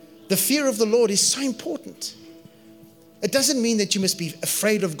 The fear of the Lord is so important. It doesn't mean that you must be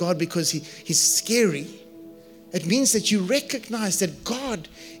afraid of God because he's scary. It means that you recognize that God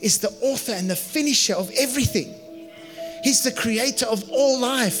is the author and the finisher of everything. He's the creator of all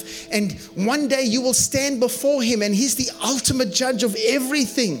life. And one day you will stand before him and he's the ultimate judge of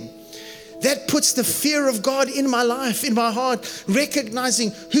everything. That puts the fear of God in my life, in my heart,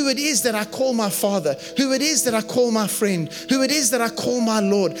 recognizing who it is that I call my Father, who it is that I call my friend, who it is that I call my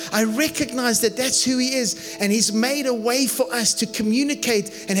Lord. I recognize that that's who he is, and he's made a way for us to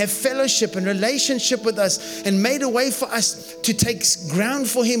communicate and have fellowship and relationship with us, and made a way for us to take ground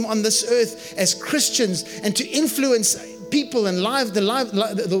for him on this earth as Christians and to influence people and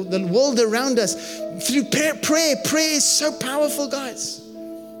the world around us through prayer. Prayer is so powerful, guys.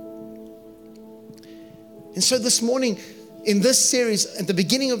 And so this morning, in this series, at the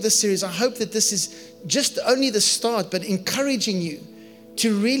beginning of this series, I hope that this is just only the start, but encouraging you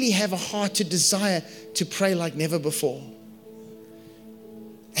to really have a heart to desire to pray like never before.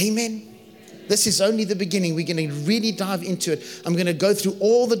 Amen. This is only the beginning. We're going to really dive into it. I'm going to go through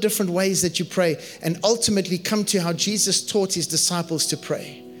all the different ways that you pray and ultimately come to how Jesus taught his disciples to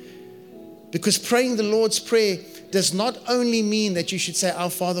pray. Because praying the Lord's Prayer does not only mean that you should say, Our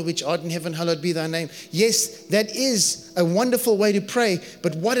Father which art in heaven, hallowed be thy name. Yes, that is a wonderful way to pray,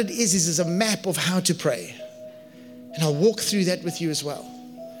 but what it is a map of how to pray. And I'll walk through that with you as well.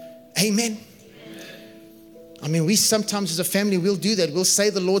 Amen. I mean, we sometimes as a family, we'll do that. We'll say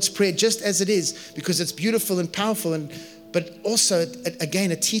the Lord's Prayer just as it is because it's beautiful and powerful. But also,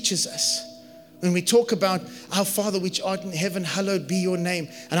 again, it teaches us. When we talk about Our Father which art in heaven, hallowed be your name.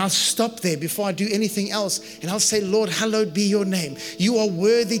 And I'll stop there before I do anything else. And I'll say, Lord, hallowed be your name. You are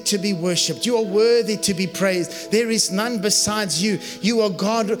worthy to be worshipped. You are worthy to be praised. There is none besides you. You are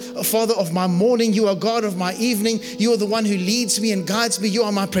God, Father of my morning. You are God of my evening. You are the one who leads me and guides me. You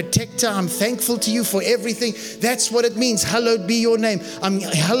are my protector. I'm thankful to you for everything. That's what it means. Hallowed be your name. I'm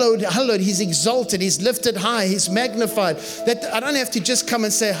hallowed. He's exalted. He's lifted high. He's magnified. That I don't have to just come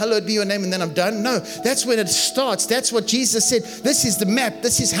and say, hallowed be your name, and then I'm done. No, that's when it starts. That's what Jesus said. This is the map.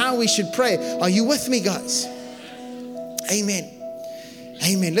 This is how we should pray. Are you with me, guys? Amen.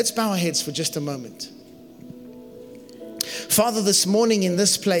 Amen. Let's bow our heads for just a moment. Father, this morning in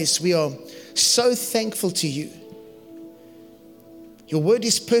this place, we are so thankful to you. Your word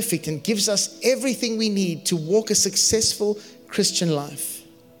is perfect and gives us everything we need to walk a successful Christian life.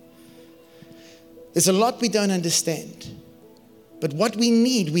 There's a lot we don't understand, but what we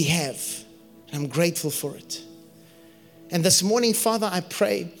need, we have. I'm grateful for it. And this morning, Father, I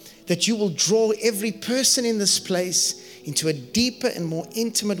pray that you will draw every person in this place into a deeper and more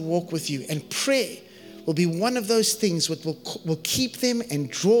intimate walk with you. And prayer will be one of those things that will keep them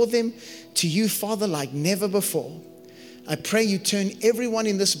and draw them to you, Father, like never before. I pray you turn everyone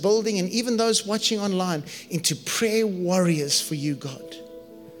in this building and even those watching online into prayer warriors for you, God.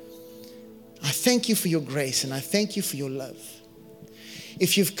 I thank you for your grace and I thank you for your love.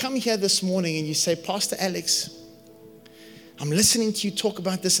 If you've come here this morning and you say, Pastor Alex, I'm listening to you talk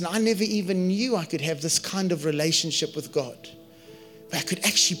about this and I never even knew I could have this kind of relationship with God. But I could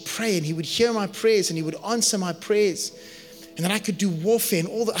actually pray and he would hear my prayers and he would answer my prayers. And then I could do warfare and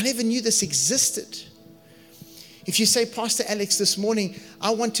all that. I never knew this existed. If you say, Pastor Alex, this morning, I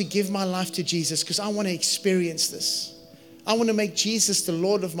want to give my life to Jesus because I want to experience this. I want to make Jesus the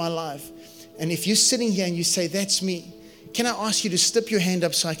Lord of my life. And if you're sitting here and you say, that's me, can I ask you to slip your hand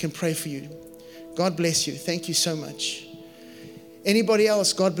up so I can pray for you? God bless you. Thank you so much. Anybody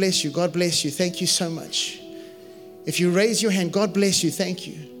else? God bless you. God bless you. Thank you so much. If you raise your hand, God bless you. Thank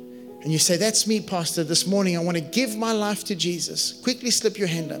you. And you say, that's me, Pastor. This morning, I want to give my life to Jesus. Quickly slip your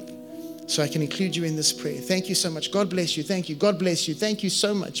hand up so I can include you in this prayer. Thank you so much. God bless you. Thank you. God bless you. Thank you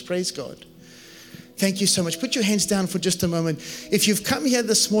so much. Praise God. Thank you so much. Put your hands down for just a moment. If you've come here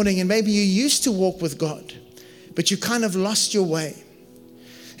this morning and maybe you used to walk with God, but you kind of lost your way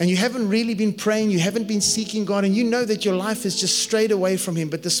and you haven't really been praying, you haven't been seeking God, and you know that your life is just strayed away from him.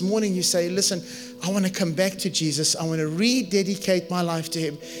 But this morning you say, listen, I want to come back to Jesus. I want to rededicate my life to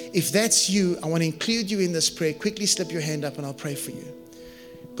him. If that's you, I want to include you in this prayer. Quickly slip your hand up and I'll pray for you.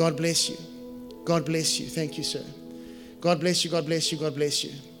 God bless you. God bless you. Thank you, sir. God bless you. God bless you. God bless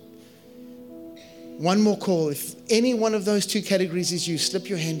you. One more call. If any one of those two categories is you, slip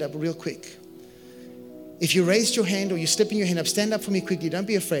your hand up real quick. If you raised your hand or you're slipping your hand up, stand up for me quickly. Don't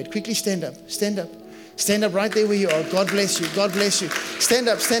be afraid. Quickly stand up. Stand up. Stand up right there where you are. God bless you. God bless you. Stand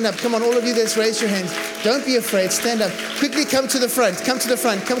up, stand up. Come on, all of you that's raised your hands. Don't be afraid. Stand up. Quickly come to the front. Come to the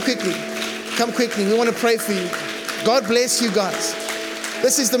front. Come quickly. Come quickly. We want to pray for you. God bless you guys.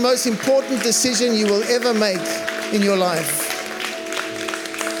 This is the most important decision you will ever make in your life.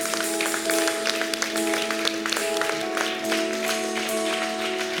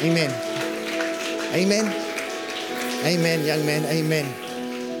 Amen. Amen. Amen, young man. Amen.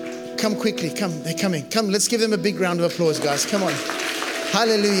 Come quickly. Come. They're coming. Come. Let's give them a big round of applause, guys. Come on.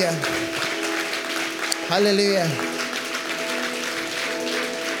 Hallelujah. Hallelujah.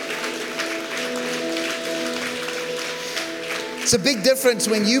 It's a big difference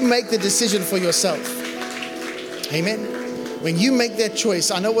when you make the decision for yourself. Amen. When you make that choice,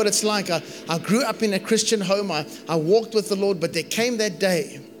 I know what it's like. I grew up in a Christian home. I walked with the Lord, but there came that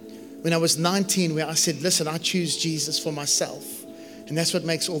day when I was 19 where I said, listen, I choose Jesus for myself. And that's what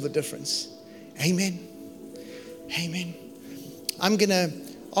makes all the difference. Amen. Amen. I'm going to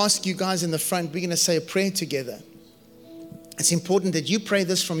ask you guys in the front, we're going to say a prayer together. It's important that you pray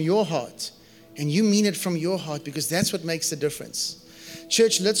this from your heart and you mean it from your heart, because that's what makes the difference.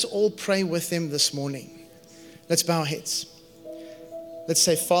 Church, let's all pray with them this morning. Let's bow our heads. Let's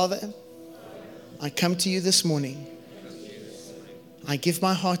say, Father, I come to you this morning. I give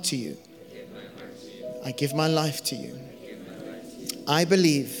my heart to you. I give my life to you. I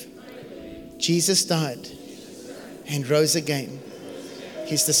believe Jesus died and rose again.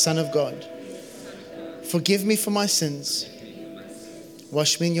 He's the Son of God. Forgive me for my sins.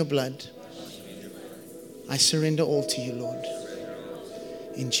 Wash me in your blood. I surrender all to you, Lord.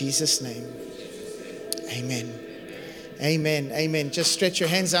 In Jesus' name, amen. Amen. Amen. Just stretch your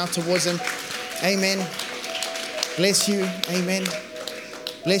hands out towards him. Amen. Bless you. Amen.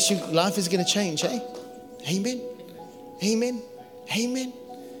 Bless you. Life is going to change, eh? Amen. Amen. Amen.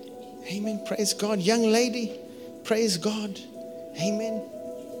 Amen. Praise God. Young lady, praise God. Amen.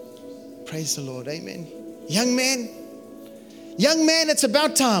 Praise the Lord. Amen. Young man, it's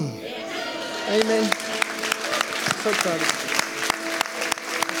about time. Amen. So proud of you.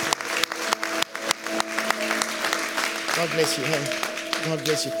 God bless you. Hey, God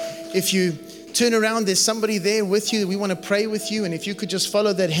bless you. If you turn around, there's somebody there with you. We want to pray with you. And if you could just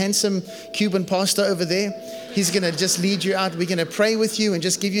follow that handsome Cuban pastor over there, he's going to just lead you out. We're going to pray with you and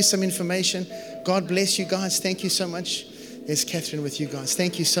just give you some information. God bless you guys. Thank you so much. There's Catherine with you guys.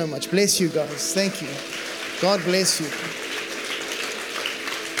 Thank you so much. Bless you guys. Thank you. God bless you.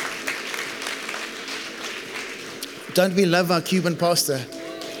 Don't we love our Cuban pastor?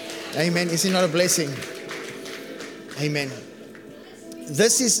 Amen. Is he not a blessing? Amen.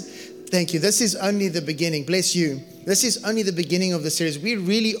 Thank you. This is only the beginning. Bless you. This is only the beginning of the series. We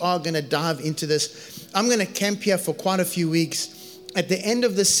really are going to dive into this. I'm going to camp here for quite a few weeks. At the end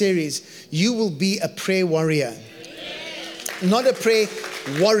of the series, you will be a prayer warrior. Not a prayer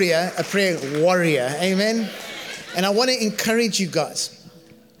warrior, a prayer warrior. Amen. And I want to encourage you guys.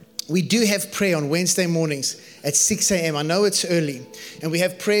 We do have prayer on Wednesday mornings at 6 a.m. I know it's early. And we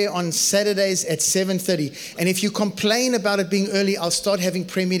have prayer on Saturdays at 7:30. And if you complain about it being early, I'll start having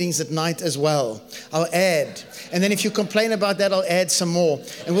prayer meetings at night as well. I'll add. And then if you complain about that, I'll add some more.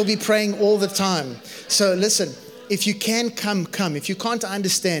 And we'll be praying all the time. So listen, if you can come. If you can't, I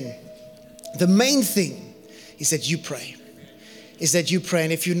understand. The main thing is that you pray.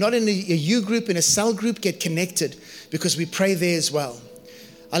 And if you're not in a U group, in a cell group, get connected, because we pray there as well.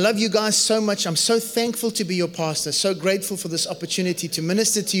 I love you guys so much. I'm so thankful to be your pastor, so grateful for this opportunity to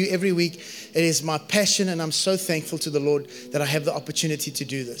minister to you every week. It is my passion, and I'm so thankful to the Lord that I have the opportunity to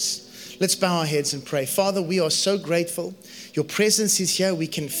do this. Let's bow our heads and pray. Father, we are so grateful. Your presence is here. We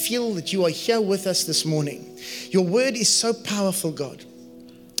can feel that you are here with us this morning. Your word is so powerful, God.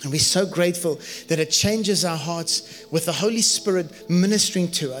 And we're so grateful that it changes our hearts with the Holy Spirit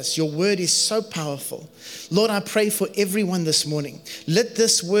ministering to us. Your word is so powerful. Lord, I pray for everyone this morning. Let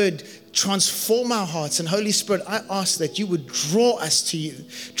this word transform our hearts. And Holy Spirit, I ask that you would draw us to you,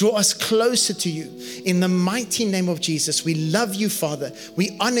 draw us closer to you. In the mighty name of Jesus, we love you, Father.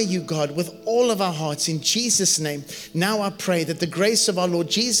 We honor you, God, with all of our hearts. In Jesus' name, now I pray that the grace of our Lord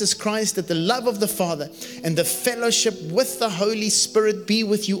Jesus Christ, that the love of the Father and the fellowship with the Holy Spirit be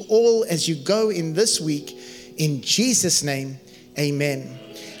with you all as you go in this week. In Jesus' name, amen.